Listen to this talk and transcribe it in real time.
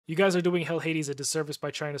You guys are doing HellHades a disservice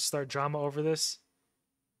by trying to start drama over this.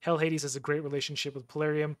 HellHades has a great relationship with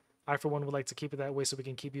Polarium. I, for one, would like to keep it that way so we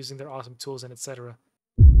can keep using their awesome tools and etc.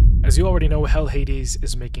 As you already know, HellHades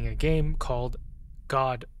is making a game called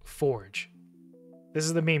Godforge. This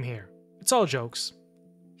is the meme here. It's all jokes.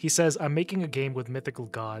 He says, I'm making a game with mythical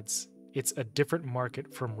gods. It's a different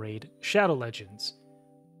market from Raid Shadow Legends.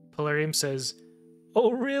 Polarium says,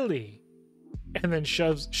 oh really? And then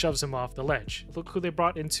shoves him off the ledge. Look who they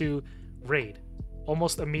brought into Raid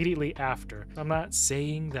almost immediately after. I'm not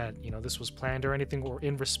saying that, this was planned or anything or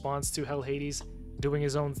in response to HellHades doing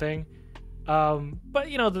his own thing. But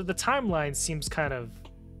the timeline seems kind of,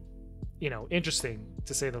 interesting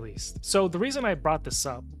to say the least. So the reason I brought this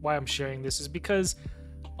up, why I'm sharing this, is because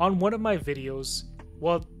on one of my videos,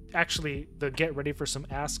 well, actually the Get Ready for Some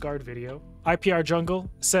Asgard video, IPR Jungle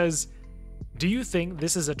says, do you think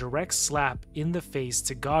this is a direct slap in the face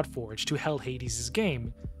to Godforge, to HellHades's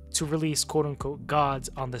game, to release quote-unquote gods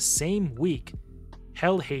on the same week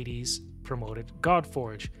HellHades promoted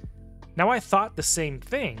Godforge? Now, I thought the same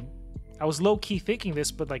thing. I was low-key thinking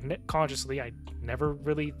this, but consciously, I never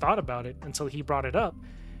really thought about it until he brought it up.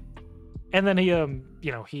 And then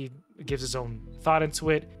he gives his own thought into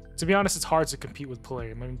it. To be honest, it's hard to compete with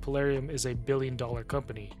Polarium. I mean, Polarium is a billion-dollar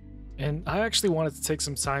company. And I actually wanted to take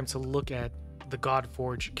some time to look at the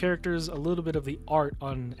Godforge characters, a little bit of the art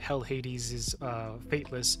on HellHades's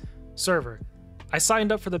Fateless server. I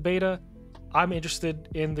signed up for the beta. I'm interested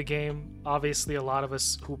in the game. Obviously, a lot of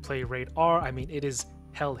us who play Raid are. I mean, it is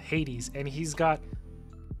HellHades, and he's got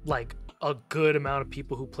like a good amount of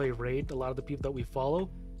people who play Raid, a lot of the people that we follow,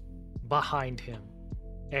 behind him.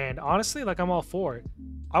 And honestly, I'm all for it.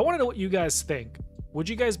 I want to know what you guys think. Would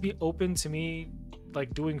you guys be open to me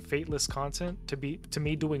doing Fateless content, to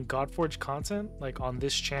me doing Godforge content on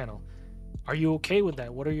this channel? Are you okay with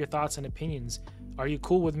that? What are your thoughts and opinions? Are you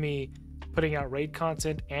cool with me putting out Raid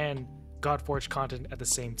content and Godforge content at the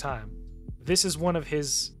same time? This is one of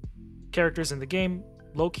his characters in the game.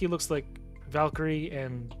 Low-key looks like Valkyrie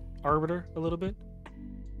and Arbiter a little bit.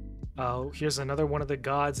 Here's another one of the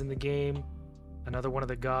gods in the game. Another one of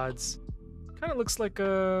the gods. Kind of looks like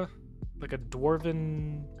a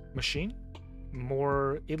dwarven machine.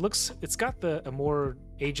 It's got a more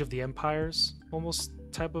Age of the Empires almost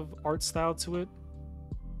type of art style to it.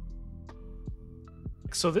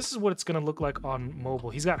 So this is what it's gonna look like on mobile.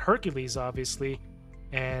 He's got Hercules, obviously,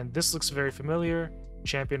 and this looks very familiar.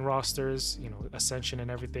 Champion rosters, Ascension and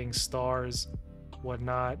everything, stars,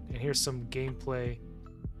 whatnot. And here's some gameplay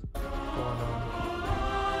going on.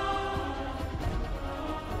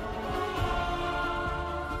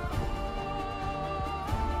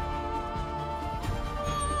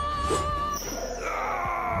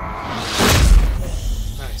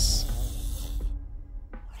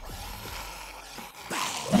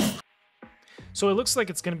 So it looks like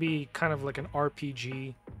it's going to be kind of like an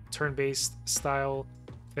RPG, turn-based style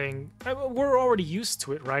thing. We're already used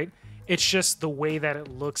to it, right? It's just the way that it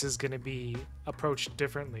looks is going to be approached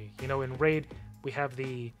differently. In Raid, we have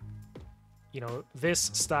the, this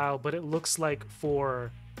style, but it looks like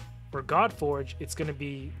for Godforge, it's going to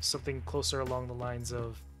be something closer along the lines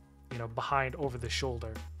of, behind, over the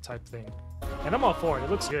shoulder type thing. And I'm all for it. It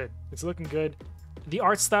looks good. It's looking good. The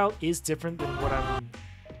art style is different than what I'm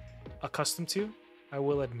accustomed to, I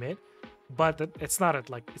will admit, but it's not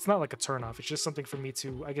like a turn-off. It's just something for me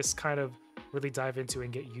to, I guess, kind of really dive into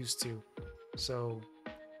and get used to. So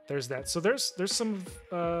there's that. So there's some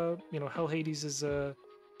HellHades's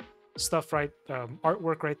stuff, right?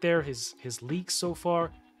 Artwork right there, his leaks so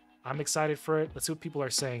far. I'm excited for it. Let's see what people are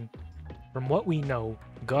saying. From what we know,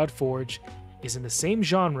 Godforge is in the same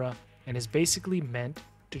genre and is basically meant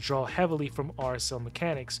to draw heavily from RSL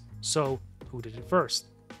mechanics. So who did it first?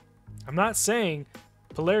 I'm not saying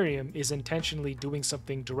Polarium is intentionally doing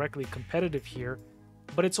something directly competitive here,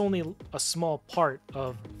 but it's only a small part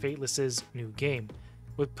of Fateless's new game.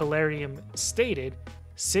 With Polarium stated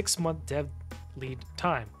 6-month dev lead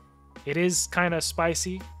time. It is kind of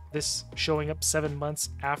spicy, this showing up 7 months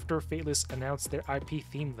after Fateless announced their IP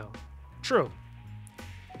theme though. True.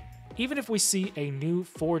 Even if we see a new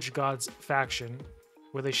Forge Gods faction,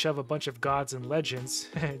 where they shove a bunch of gods and legends,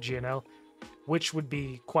 GNL, which would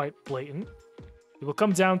be quite blatant, it will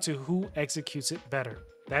come down to who executes it better.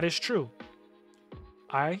 That is true.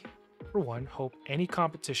 I, for one, hope any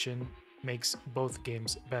competition makes both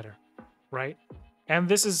games better, right? And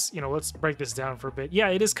this is, let's break this down for a bit. Yeah,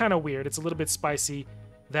 it is kind of weird. It's a little bit spicy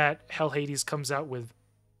that HellHades comes out with,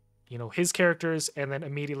 his characters, and then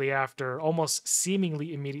immediately after, almost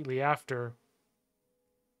seemingly immediately after,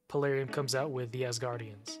 Polarium comes out with the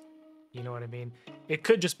Asgardians. You know what I mean? It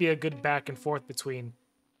could just be a good back and forth between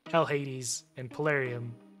Hell Hades and Polarium,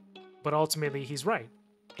 but ultimately he's right.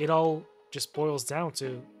 It all just boils down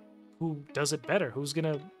to who does it better, who's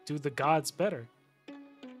gonna do the gods better.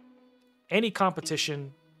 Any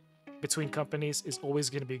competition between companies is always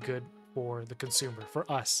gonna be good for the consumer,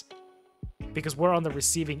 for us, because we're on the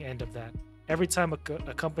receiving end of that. Every time a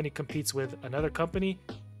company competes with another company,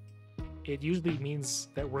 it usually means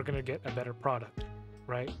that we're gonna get a better product,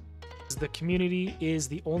 right? The community is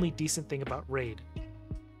the only decent thing about Raid.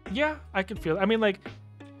 Yeah, I can feel it. I mean, like,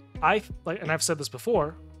 and I've said this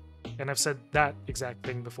before, and I've said that exact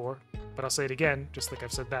thing before, but I'll say it again, just like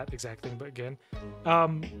I've said that exact thing, but again.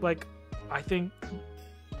 Like, I think,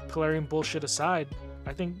 Polarium bullshit aside,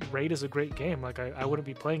 I think Raid is a great game. Like, I wouldn't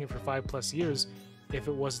be playing it for 5+ years if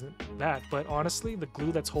it wasn't that. But honestly, the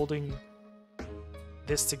glue that's holding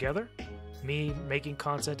this together, me making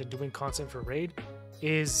content and doing content for Raid,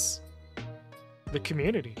 is the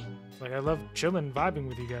community. Like, I love chilling and vibing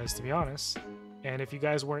with you guys, to be honest. And if you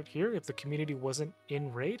guys weren't here, if the community wasn't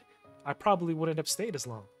in Raid, I probably wouldn't have stayed as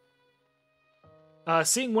long.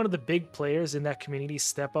 Seeing one of the big players in that community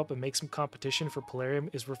step up and make some competition for Polarium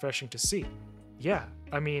is refreshing to see. Yeah,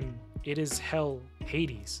 I mean, it is Hell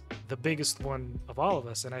Hades, the biggest one of all of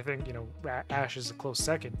us, and I think, you know, Ash is a close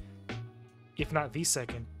second, if not the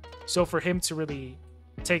second. So for him to really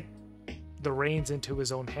take the reins into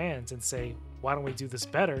his own hands and say, why don't we do this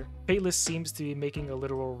better? Fateless seems to be making a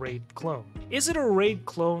literal Raid clone. Is it a Raid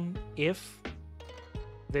clone if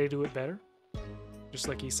they do it better? Just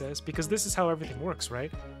like he says, because this is how everything works,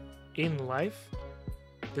 right? In life,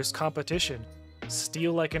 there's competition.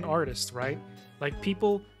 Steal like an artist, right? Like,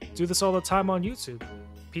 people do this all the time on YouTube.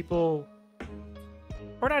 People,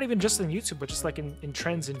 or not even just on YouTube, but just like in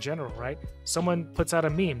trends in general, right? Someone puts out a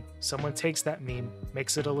meme, someone takes that meme,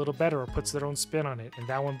 makes it a little better, or puts their own spin on it, and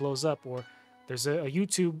that one blows up. Or there's a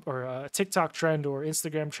YouTube or a TikTok trend or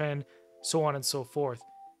Instagram trend, so on and so forth.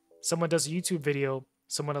 Someone does a YouTube video,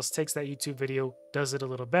 someone else takes that YouTube video, does it a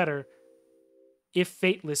little better. If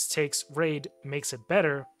Fateless takes Raid, makes it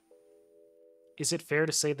better, is it fair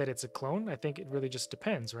to say that it's a clone? I think it really just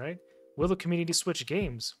depends, right? Will the community switch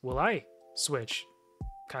games? Will I switch?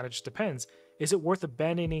 Kind of just depends. Is it worth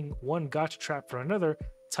abandoning one gacha trap for another?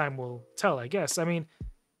 Time will tell, I guess. I mean,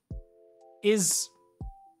 is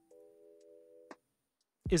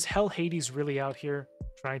Hell Hades really out here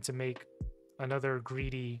trying to make another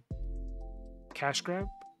greedy cash grab?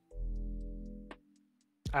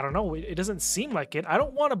 I don't know. It doesn't seem like it. I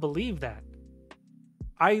don't want to believe that.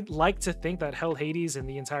 I like to think that Hell Hades and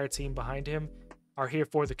the entire team behind him are here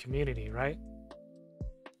for the community, right?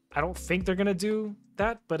 I don't think they're going to do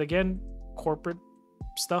that, but again, corporate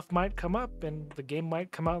stuff might come up and the game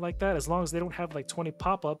might come out like that, as long as they don't have like 20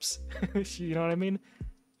 pop-ups. You know what I mean?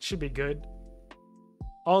 Should be good.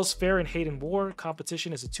 All's fair in hate and war.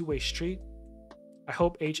 Competition is a two-way street. I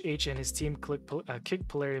hope HH and his team kick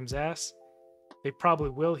Polarium's ass. They probably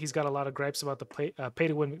will. He's got a lot of gripes about the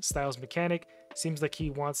pay-to-win styles mechanic. Seems like he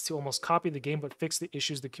wants to almost copy the game but fix the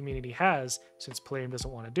issues the community has, since Polarium doesn't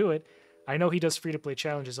want to do it. I know he does free-to-play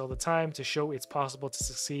challenges all the time to show it's possible to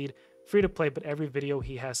succeed free-to-play, but every video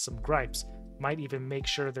he has some gripes. Might even make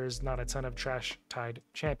sure there's not a ton of trash-tied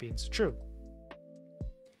champions. True.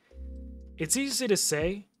 It's easy to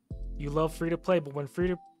say you love free-to-play, but when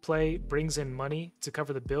free-to-play brings in money to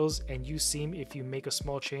cover the bills, and you seem if you make a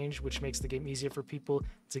small change which makes the game easier for people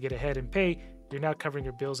to get ahead and pay, you're not covering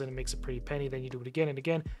your bills and it makes a pretty penny, then you do it again and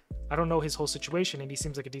again. I don't know his whole situation and he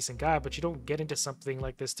seems like a decent guy, but you don't get into something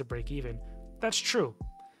like this to break even. That's true.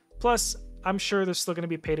 Plus, I'm sure there's still going to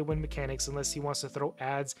be pay-to-win mechanics unless he wants to throw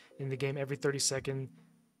ads in the game every 30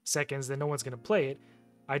 seconds, then no one's going to play it.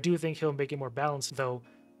 I do think he'll make it more balanced, though.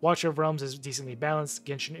 Watcher of Realms is decently balanced.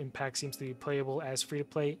 Genshin Impact seems to be playable as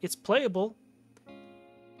free-to-play. It's playable.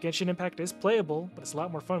 Genshin Impact is playable, but it's a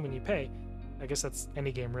lot more fun when you pay. I guess that's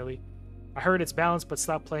any game, really. I heard it's balanced, but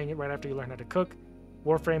stop playing it right after you learn how to cook.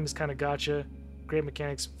 Warframe is kind of gacha. Great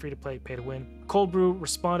mechanics, free-to-play, pay-to-win. Cold Brew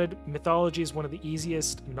responded, Mythology is one of the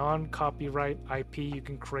easiest non-copyright IP you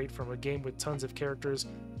can create from a game with tons of characters,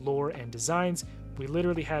 lore, and designs. We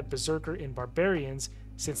literally had Berserker in Barbarians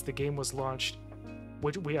since the game was launched.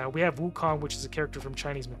 We have Wukong, which is a character from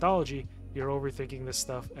Chinese mythology. You're overthinking this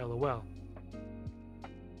stuff, lol.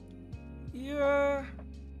 Yeah.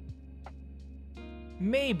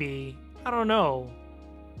 Maybe. I don't know.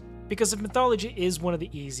 Because if mythology is one of the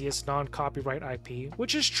easiest non-copyright IP,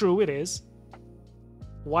 which is true, it is,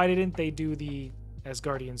 why didn't they do the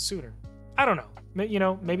Asgardians sooner? I don't know. You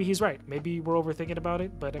know, maybe he's right. Maybe we're overthinking about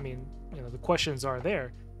it, but I mean, you know, the questions are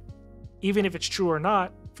there. Even if it's true or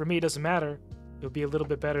not, for me, it doesn't matter. It'll be a little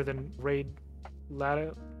bit better than Raid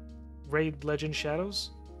Legend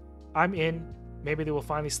Shadows. I'm in. Maybe they will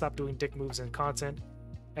finally stop doing dick moves and content.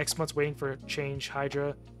 X months waiting for change.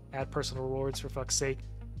 Hydra, add personal rewards for fuck's sake.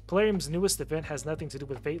 Polarium's newest event has nothing to do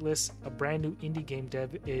with Fateless. A brand new indie game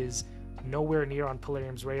dev is nowhere near on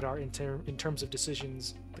Polarium's radar in terms of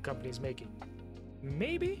decisions the company is making.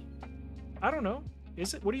 Maybe? I don't know.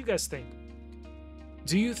 Is it? What do you guys think?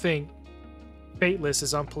 Do you think Fateless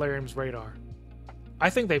is on Polarium's radar? I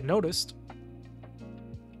think they've noticed.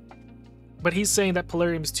 But he's saying that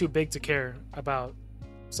Polarium's too big to care about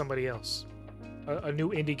somebody else. A new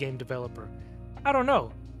indie game developer. I don't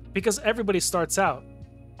know. Because everybody starts out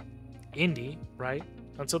indie, right?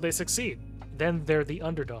 Until they succeed. Then they're the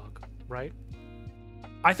underdog, right?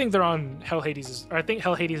 I think they're on HellHades's, or I think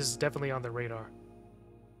HellHades is definitely on their radar.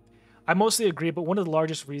 I mostly agree, but one of the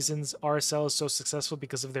largest reasons RSL is so successful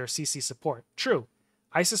because of their CC support. True.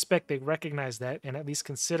 I suspect they recognize that and at least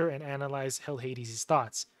consider and analyze HellHades's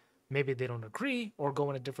thoughts. Maybe they don't agree or go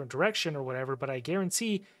in a different direction or whatever, but I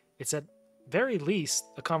guarantee it's at very least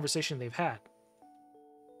a conversation they've had.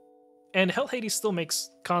 And HellHades still makes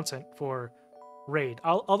content for Raid.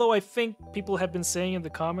 Although I think people have been saying in the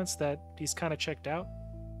comments that he's kind of checked out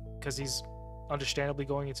because he's understandably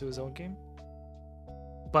going into his own game.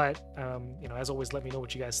 But, you know, as always, let me know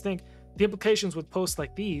what you guys think. The implications with posts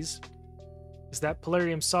like these is that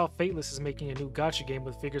Polarium saw Fateless is making a new gacha game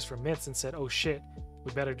with figures for myths and said, oh shit,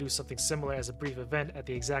 we better do something similar as a brief event at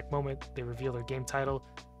the exact moment they reveal their game title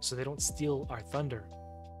so they don't steal our thunder.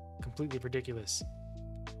 Completely ridiculous.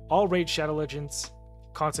 All Raid Shadow Legends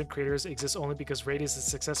content creators exist only because Raid is a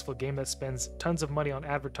successful game that spends tons of money on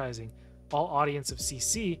advertising. All audience of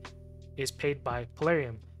CC is paid by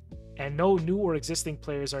Polarium. And no new or existing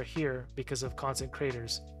players are here because of content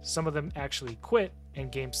creators. Some of them actually quit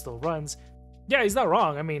and game still runs. Yeah, he's not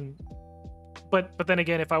wrong. I mean, but then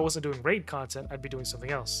again, if I wasn't doing Raid content, I'd be doing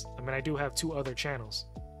something else. I mean, I do have 2 other channels.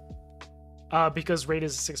 Because Raid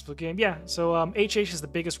is a successful game. Yeah, so HH is the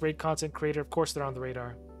biggest Raid content creator. Of course, they're on the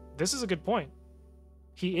radar. This is a good point.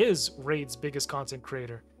 He is Raid's biggest content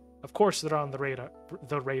creator. Of course, they're on the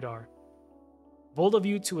radar. Bold of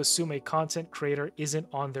you to assume a content creator isn't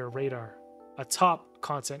on their radar. A top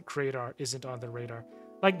content creator isn't on their radar.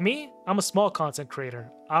 Like me, I'm a small content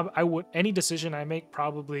creator. I would, any decision I make,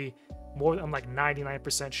 probably more, I'm like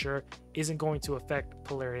 99% sure, isn't going to affect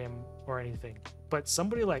Polarium or anything. But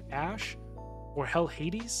somebody like Ash or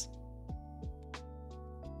HellHades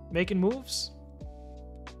making moves,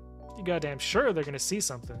 you goddamn sure they're gonna see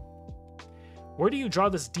something. Where do you draw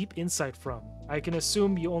this deep insight from? I can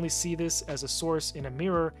assume you only see this as a source in a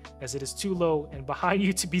mirror, as it is too low and behind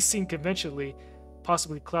you to be seen conventionally,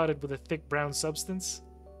 possibly clouded with a thick brown substance.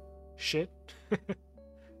 Shit.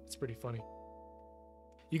 It's pretty funny.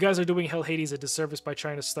 You guys are doing HellHades a disservice by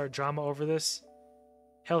trying to start drama over this.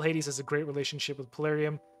 HellHades has a great relationship with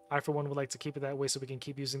Polarium. I, for one, would like to keep it that way so we can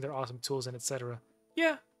keep using their awesome tools and etc.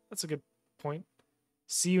 Yeah, that's a good point.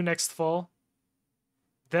 See you next fall.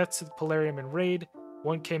 Death to Polarium and Raid.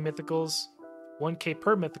 1k mythicals. 1k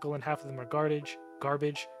per mythical and half of them are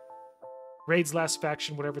garbage. Raid's last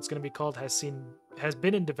faction, whatever it's going to be called, has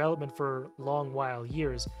been in development for a long while,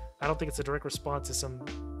 years. I don't think it's a direct response to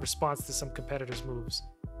some competitors' moves.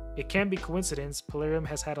 It can be coincidence. Polarium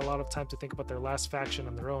has had a lot of time to think about their last faction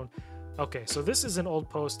on their own. Okay, so this is an old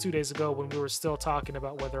post 2 days ago when we were still talking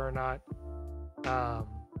about whether or not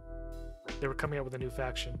they were coming up with a new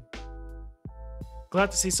faction. Glad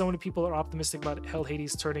to see so many people are optimistic about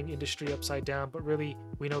HellHades turning industry upside down, but really,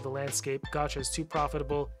 we know the landscape. Gacha is too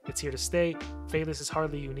profitable. It's here to stay. Fateless is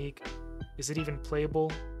hardly unique. Is it even playable?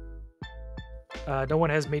 No one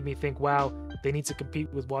has made me think, wow, they need to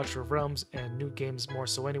compete with Watcher of Realms and new games more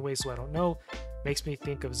so anyway, so I don't know. Makes me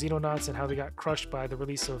think of Xenonauts and how they got crushed by the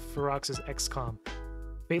release of Ferox's XCOM.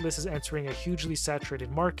 Fateless is entering a hugely saturated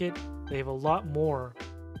market. They have a lot more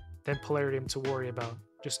than Polarium to worry about.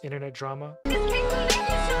 Just internet drama.